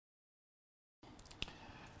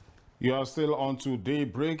You are still on to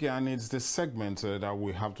Daybreak, and it's the segment that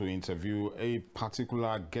we have to interview a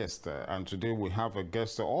particular guest. And today we have a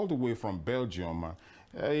guest all the way from Belgium,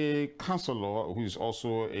 a counselor who is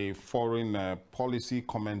also a foreign policy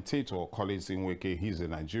commentator, colleagues Nweke. He's a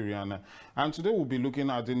Nigerian. And today we'll be looking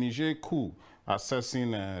at the Niger Coup, assessing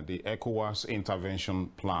the ECOWAS Intervention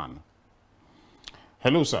Plan.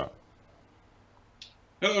 Hello, sir.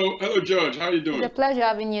 Hello, George. How are you doing? It's a pleasure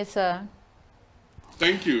having you, sir.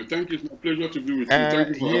 Thank you. It's my pleasure to be with you. Thank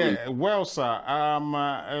you for having me. Well,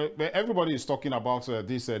 sir, everybody is talking about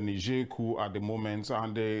this Niger coup at the moment,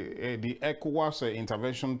 and the ECOWAS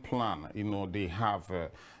Intervention Plan. You know, they have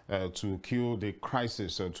to kill the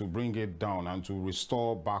crisis, to bring it down, and to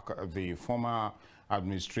restore back the former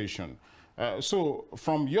administration. So,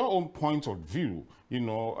 from your own point of view, you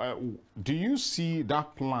know, do you see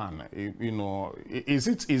that plan? You know, is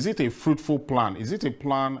it a fruitful plan? Is it a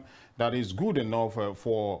plan that is good enough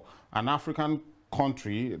for an African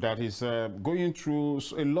country that is going through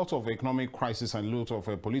a lot of economic crisis and a lot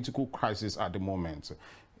of political crisis at the moment?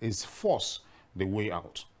 Is force the way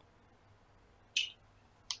out?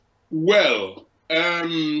 Well,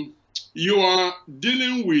 you are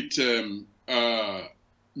dealing with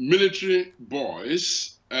military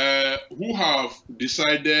boys who have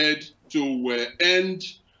decided to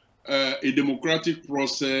end a democratic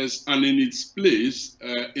process and in its place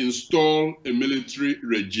install a military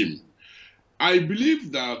regime. I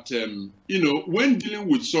believe that, you know, when dealing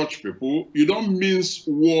with such people, you don't mince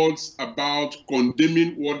words about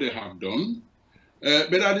condemning what they have done.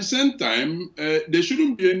 But at the same time, there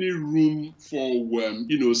shouldn't be any room for,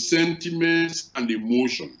 you know, sentiments and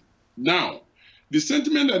emotion. Now, the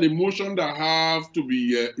sentiment and emotion that have to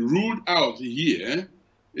be ruled out here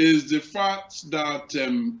is the fact that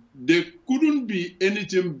there couldn't be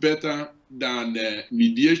anything better than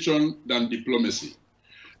mediation, than diplomacy.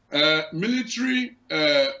 Military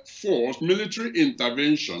force, military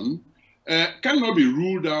intervention cannot be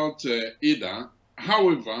ruled out either.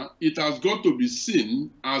 However, it has got to be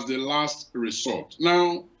seen as the last resort.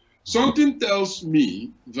 Now, something tells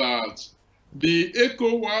me that the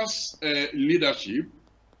ECOWAS leadership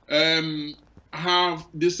have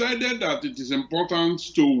decided that it is important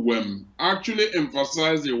to actually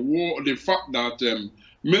emphasize the fact that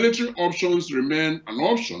military options remain an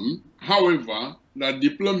option. However, that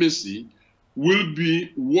diplomacy will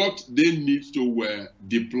be what they need to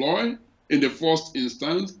deploy in the first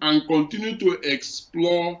instance and continue to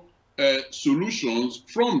explore solutions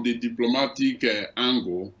from the diplomatic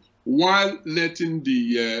angle, while letting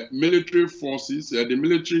the military forces, the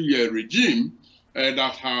military regime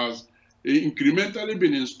that has incrementally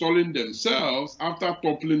been installing themselves after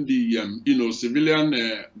toppling the you know,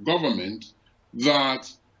 civilian government, that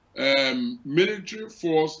military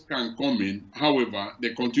force can come in. However,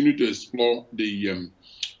 they continue to explore the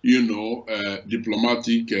you know,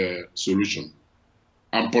 diplomatic solution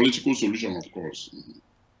and political solution, of course.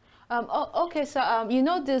 Okay, so you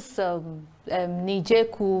know, this Niger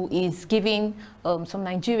coup is giving some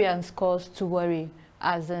Nigerians cause to worry,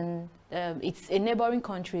 as in it's a neighboring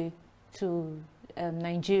country to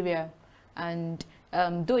Nigeria, and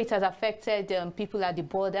though it has affected people at the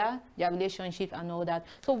border, their relationship and all that.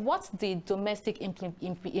 So what's the domestic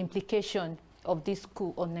implication of this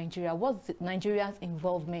coup on Nigeria? What's Nigeria's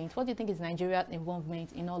involvement? What do you think is Nigeria's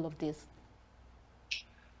involvement in all of this?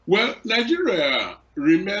 Well, Nigeria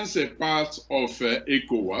remains a part of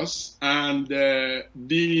ECOWAS, and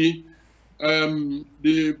the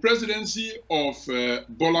presidency of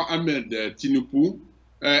Bola Ahmed Tinubu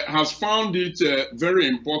has found it very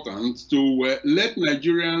important to let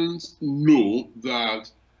Nigerians know that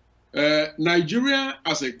Nigeria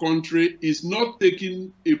as a country is not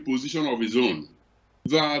taking a position of its own,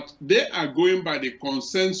 that they are going by the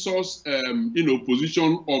consensus you know,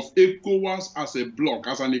 position of ECOWAS as a bloc,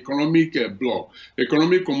 as an economic bloc,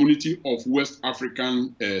 economic community of West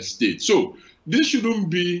African states. So this shouldn't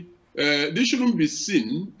be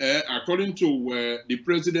seen, according to the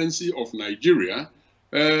presidency of Nigeria,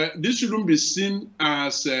 this shouldn't be seen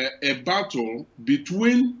as a battle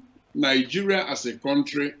between Nigeria as a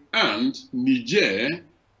country and Niger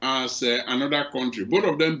as another country. Both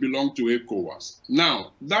of them belong to ECOWAS.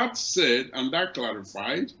 Now, that said and that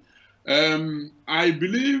clarified, I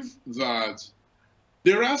believe that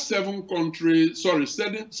there are seven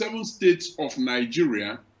states of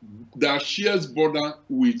Nigeria that shares border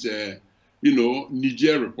with you know,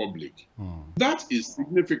 Niger Republic. That is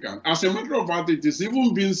significant. As a matter of fact, it is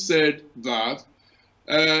even being said that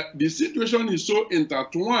the situation is so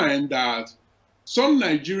intertwined that some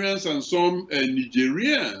Nigerians and some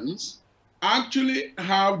Nigerians actually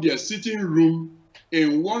have their sitting room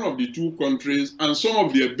in one of the two countries and some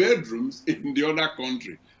of their bedrooms in the other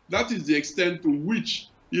country. That is the extent to which,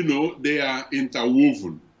 you know, they are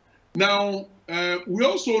interwoven. Now, we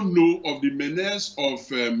also know of the menace of,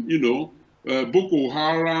 you know, Boko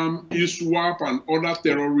Haram, ISWAP, and other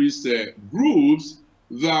terrorist groups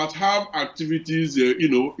that have activities, you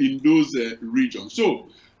know, in those regions. So,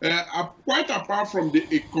 quite apart from the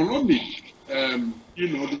economic, you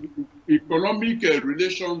know, the economic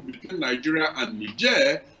relations between Nigeria and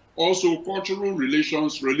Niger, also cultural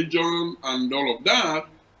relations, religion, and all of that,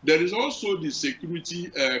 there is also the security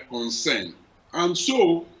concern. And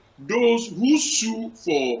so, those who sue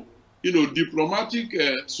for, you know, diplomatic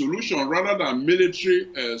solution rather than military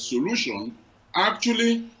solution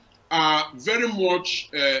actually are very much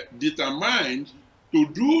determined to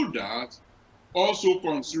do that, also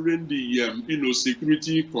considering the, you know,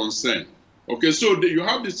 security concern. Okay, so you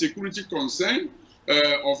have the security concern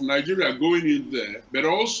of Nigeria going in there, but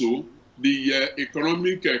also the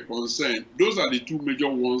economic concern. Those are the two major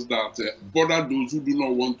ones that bother those who do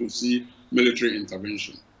not want to see military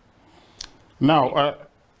intervention. Now,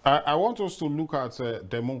 I want us to look at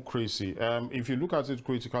democracy. If you look at it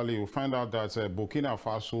critically, you'll find out that Burkina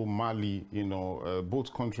Faso, Mali, you know,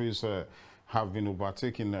 both countries have been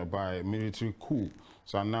overtaken by military coups,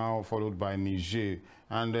 so now followed by Niger.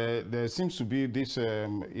 And there seems to be this,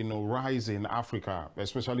 you know, rise in Africa,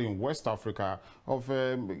 especially in West Africa, of,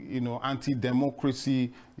 you know,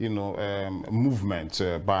 anti-democracy, you know, movement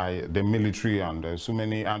by the military and so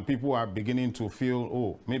many, and people are beginning to feel,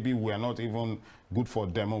 oh, maybe we are not even good for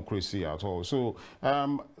democracy at all. So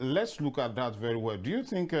let's look at that very well. Do you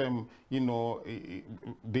think, you know,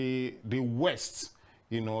 the West,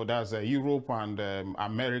 you know, that's Europe and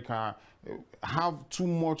America, have too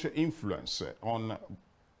much influence on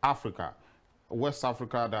Africa, West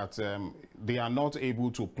Africa, that they are not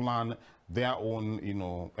able to plan their own, you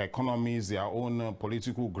know, economies, their own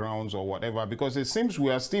political grounds or whatever, because it seems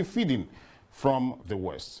we are still feeding from the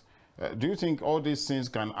West? Do you think all these things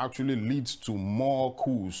can actually lead to more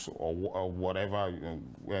coups or whatever,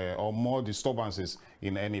 or more disturbances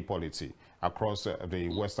in any polity across the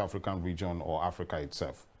West African region or Africa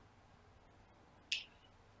itself?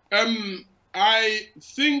 I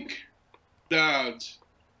think that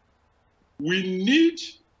we need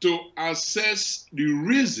to assess the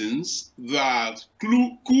reasons that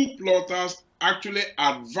coup plotters actually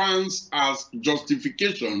advance as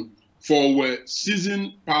justification for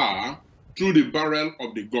seizing power through the barrel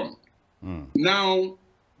of the gun. Now,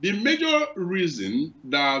 the major reason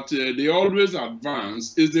that they always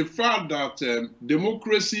advance is the fact that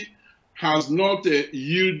democracy has not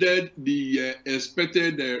yielded the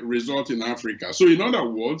expected result in Africa. So in other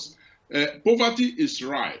words, poverty is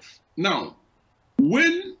rife. Now,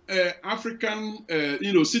 when African,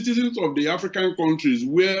 you know, citizens of the African countries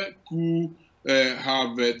where coup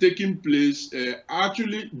have taken place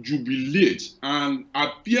actually jubilate and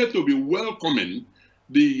appear to be welcoming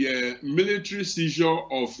the military seizure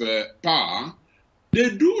of power, they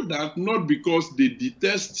do that not because they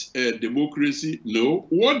detest democracy. No,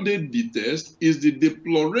 what they detest is the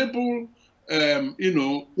deplorable, you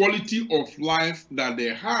know, quality of life that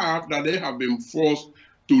they have been forced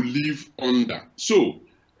to live under. So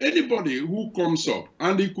anybody who comes up,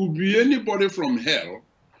 and it could be anybody from hell,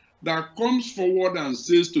 that comes forward and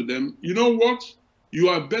says to them, you know what, you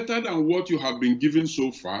are better than what you have been given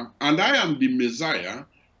so far, and I am the Messiah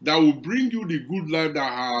that will bring you the good life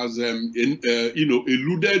that has, you know,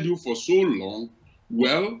 eluded you for so long.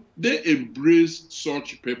 Well, they embrace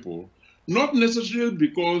such people, not necessarily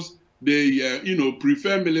because they, you know,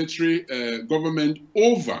 prefer military government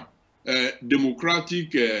over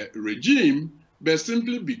democratic regime, but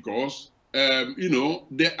simply because, you know,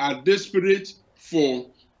 they are desperate for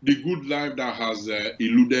the good life that has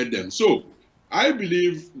eluded them. So I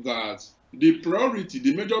believe that the priority,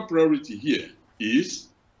 the major priority here is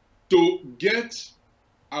to get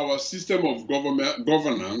our system of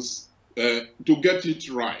governance, to get it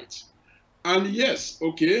right. And yes,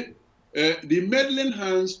 okay, the meddling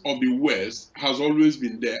hands of the West has always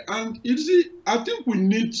been there. And you see, I think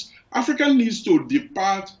Africa needs to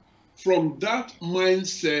depart from that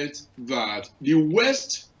mindset that the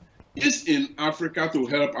West is in Africa to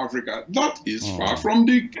help Africa. That is far from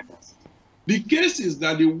the case. The case is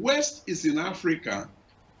that the West is in Africa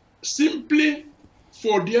simply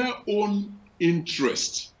for their own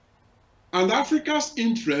interest. And Africa's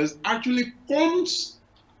interest actually comes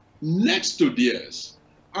next to theirs.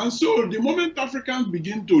 And so the moment Africans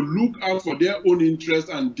begin to look out for their own interest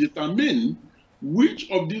and determine which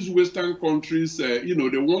of these Western countries, you know,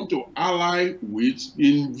 they want to ally with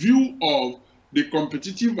in view of the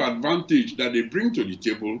competitive advantage that they bring to the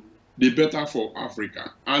table, the better for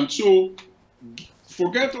Africa. And so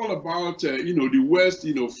forget all about, you know, the West,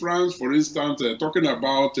 you know, France, for instance, talking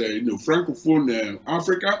about, you know, Francophone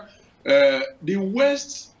Africa. The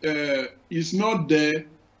West is not there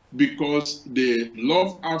because they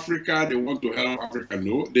love Africa, they want to help Africa.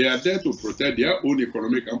 No, they are there to protect their own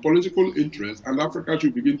economic and political interests, and Africa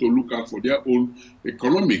should begin to look out for their own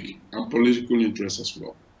economic and political interests as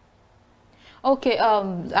well. Okay,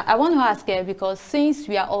 I want to ask here, because since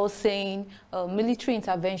we are all saying military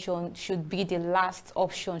intervention should be the last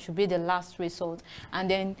option, should be the last resort, and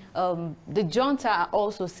then the junta are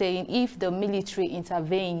also saying if the military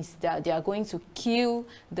intervenes, that they are going to kill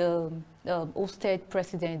the ousted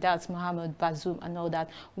president, that's Mohamed Bazoum and all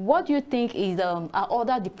that. What do you think is are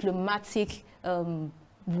other diplomatic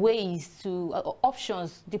ways to,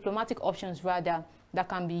 diplomatic options rather, that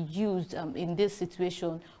can be used in this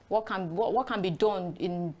situation? What can be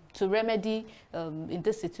done to remedy in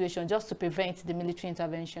this situation, just to prevent the military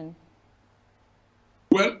intervention?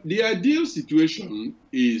 Well, the ideal situation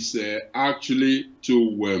is actually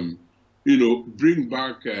to, you know, bring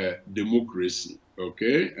back democracy,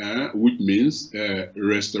 okay, which means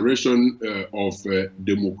restoration of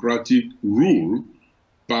democratic rule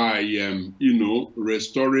by, you know,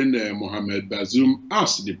 restoring Mohamed Bazoum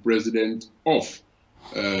as the president of,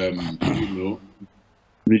 you know,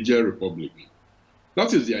 Niger Republic.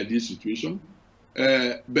 That is the ideal situation,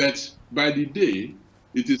 but by the day,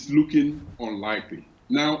 it is looking unlikely.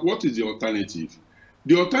 Now, what is the alternative?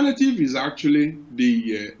 The alternative is actually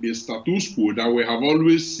the status quo that we have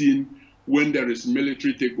always seen when there is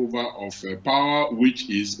military takeover of power, which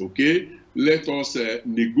is, okay, let us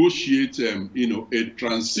negotiate, you know, a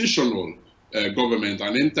transitional government,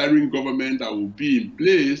 an interim government that will be in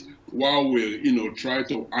place while we, you know, try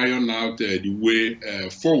to iron out the way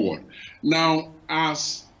forward. Now,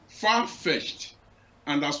 as far-fetched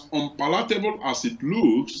and as unpalatable as it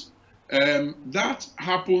looks, that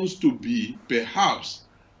happens to be perhaps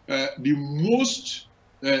the most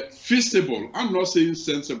feasible, I'm not saying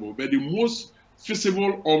sensible, but the most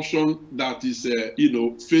feasible option that is, you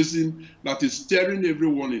know, that is staring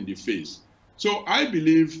everyone in the face. So I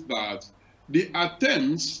believe that the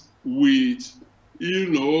attempts with,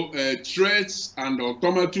 you know, threats and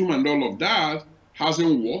ultimatum and all of that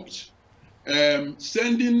hasn't worked.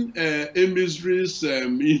 Sending emissaries,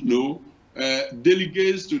 you know,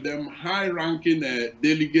 delegates to them, high-ranking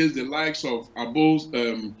delegates, the likes of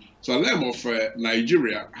Agbo Salem of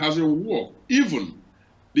Nigeria, hasn't worked. Even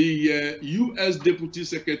the U.S. Deputy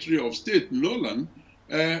Secretary of State, Nolan,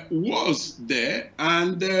 was there,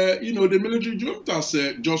 and, you know, the military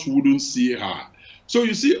juntas just wouldn't see her. So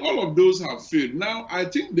you see, all of those have failed. Now, I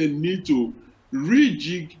think they need to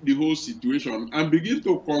rejig the whole situation and begin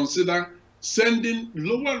to consider sending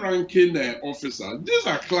lower-ranking officers. These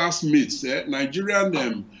are classmates,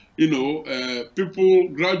 Nigerian, you know, people,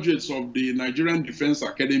 graduates of the Nigerian Defense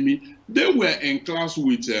Academy. They were in class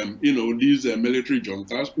with, you know, these military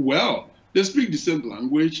juntas. Well, they speak the same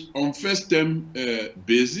language on first-term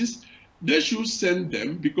basis. They should send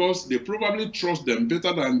them because they probably trust them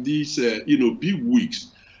better than these, you know, big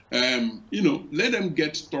wigs. You know, let them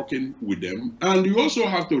get talking with them. And you also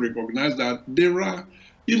have to recognize that there are,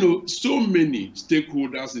 you know, so many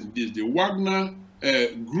stakeholders in this. The Wagner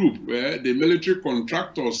group, the military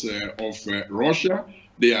contractors of Russia,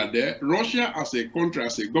 they are there. Russia as a country,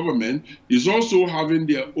 as a government, is also having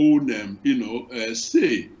their own, you know,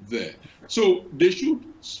 say there. So they should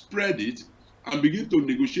spread it and begin to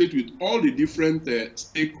negotiate with all the different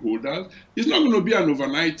stakeholders. It's not going to be an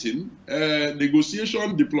overnight thing.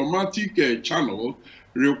 Negotiation, diplomatic channel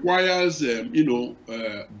requires, you know,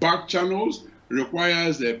 back channels,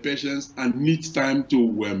 requires patience and needs time to,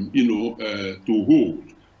 you know, to hold.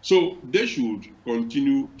 So they should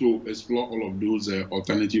continue to explore all of those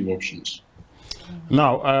alternative options.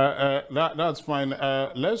 Now, that's fine.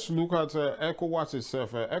 Let's look at ECOWAS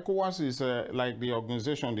itself. ECOWAS is like the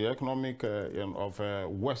organization, the economic of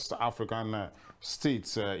West African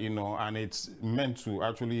states, you know, and it's meant to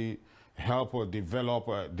actually help develop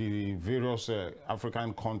the various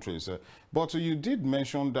African countries. But you did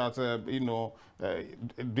mention that, you know,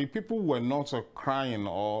 the people were not crying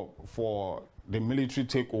for the military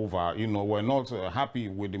takeover, you know, were not happy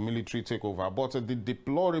with the military takeover, but the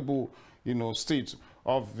deplorable, you know, state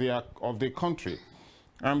of the country.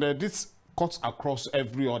 And this cuts across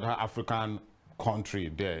every other African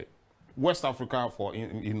country there. West Africa, for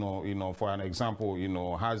for an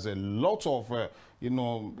example, has a lot of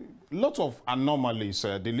lot of anomalies.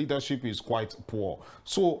 The leadership is quite poor.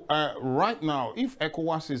 So right now, if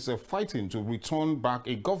ECOWAS is fighting to return back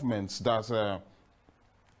a government that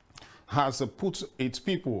has put its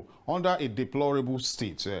people under a deplorable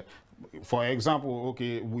state. For example,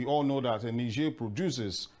 okay, we all know that Niger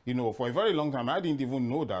produces, for a very long time, I didn't even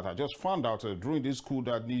know that. I just found out during this coup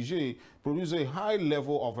that Niger produces a high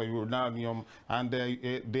level of uranium, and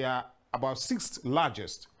they are about 6th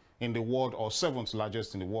largest in the world, or 7th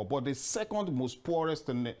largest in the world, but the 2nd most poorest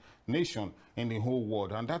nation in the whole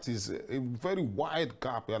world. And that is a very wide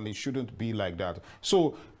gap, and it shouldn't be like that.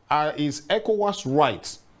 So is ECOWAS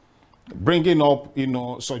right bringing up,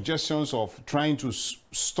 suggestions of trying to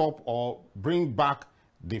stop or bring back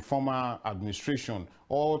the former administration,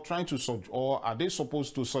 or trying to, or are they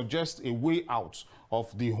supposed to suggest a way out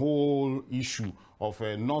of the whole issue of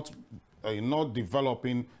not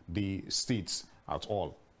developing the states at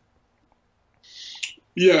all?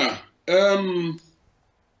 Yeah,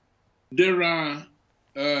 there are.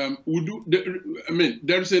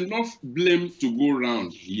 There's enough blame to go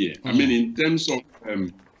around here. I mean, in terms of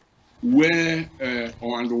where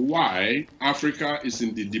and why Africa is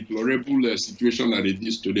in the deplorable situation that it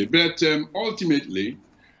is today. But ultimately,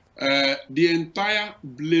 the entire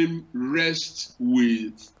blame rests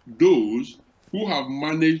with those who have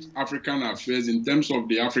managed African affairs in terms of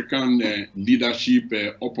the African leadership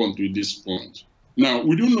up until this point. Now,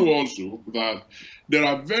 we do know also that there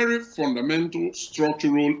are very fundamental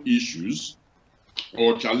structural issues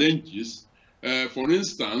or challenges. For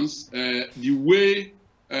instance, the way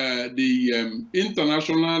the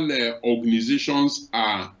international organizations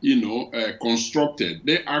are, constructed.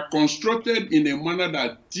 They are constructed in a manner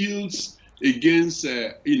that tilts against,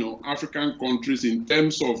 African countries in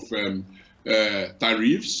terms of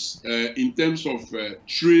tariffs, in terms of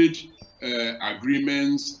trade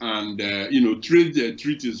agreements and, trade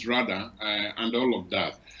treaties rather, and all of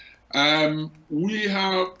that.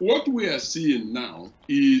 What we are seeing now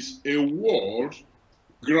is a world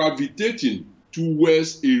gravitating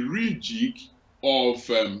towards a rejig of,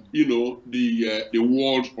 the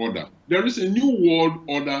world order. There is a new world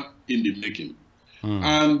order in the making.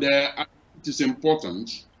 And it is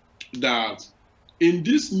important that in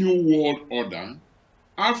this new world order,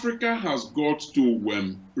 Africa has got to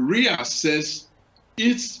reassess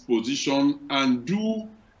its position and do,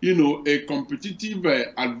 a competitive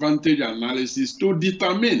advantage analysis to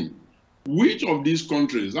determine which of these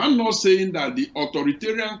countries. I'm not saying that the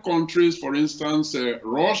authoritarian countries, for instance,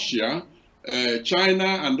 Russia, China,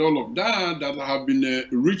 and all of that, that have been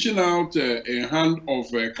reaching out a hand of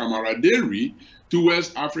camaraderie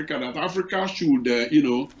towards Africa, that Africa should,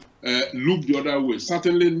 look the other way.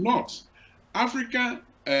 Certainly not. Africa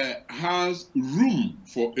has room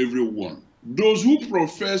for everyone. Those who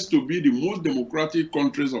profess to be the most democratic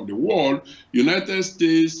countries of the world, United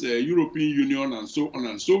States, European Union, and so on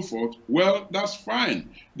and so forth, well, that's fine.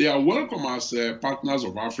 They are welcome as partners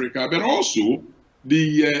of Africa, but also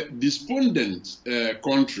the despondent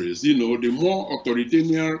countries, the more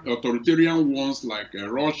authoritarian ones like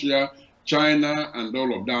Russia, China, and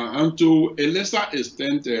all of that, and to a lesser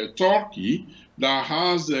extent, Turkey, that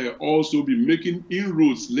has also been making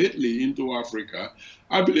inroads lately into Africa.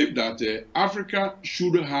 I believe that Africa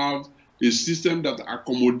should have a system that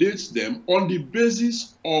accommodates them on the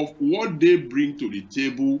basis of what they bring to the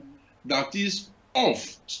table that is of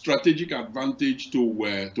strategic advantage to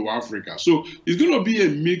Africa. So it's going to be a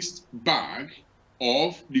mixed bag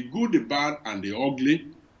of the good, the bad, and the ugly.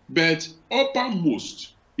 But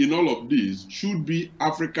uppermost in all of these should be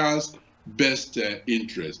Africa's best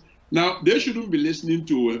interest. Now, they shouldn't be listening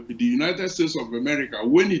to the United States of America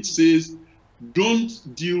when it says,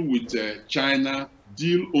 don't deal with China,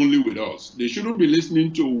 deal only with us. They shouldn't be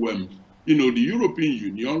listening to, the European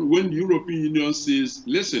Union when the European Union says,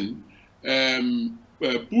 listen,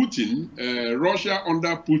 Putin, Russia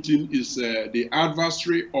under Putin is the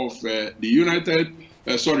adversary of the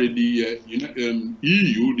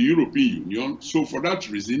EU, the European Union. So for that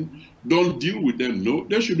reason, don't deal with them. No,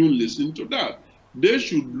 they shouldn't listen to that. They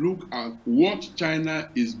should look at what Russia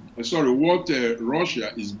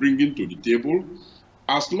is bringing to the table.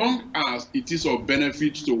 As long as it is of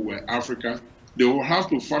benefit to Africa, they will have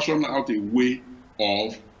to fashion out a way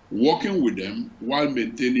of working with them while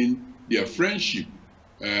maintaining their friendship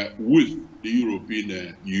with the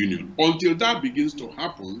European Union. Until that begins to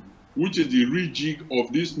happen, which is the rejig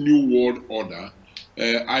of this new world order,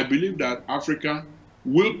 I believe that Africa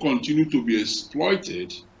will continue to be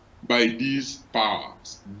exploited by these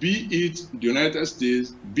powers, be it the United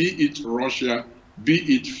States, be it Russia,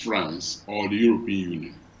 be it France or the European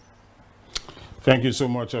Union. Thank you so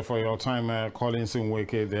much for your time, Collins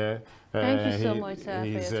Nweke there. Thank you so much, sir,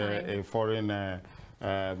 he's for your time. A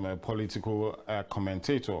foreign political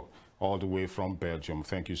commentator all the way from Belgium.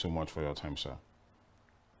 Thank you so much for your time, sir.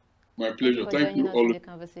 My pleasure. Thank you all. The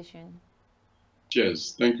conversation.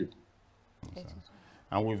 Cheers. Thank you.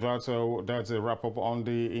 And with that, that's a wrap up on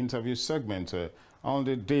the interview segment on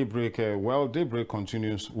the Daybreak. Well, Daybreak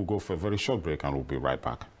continues. We'll go for a very short break and we'll be right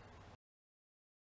back.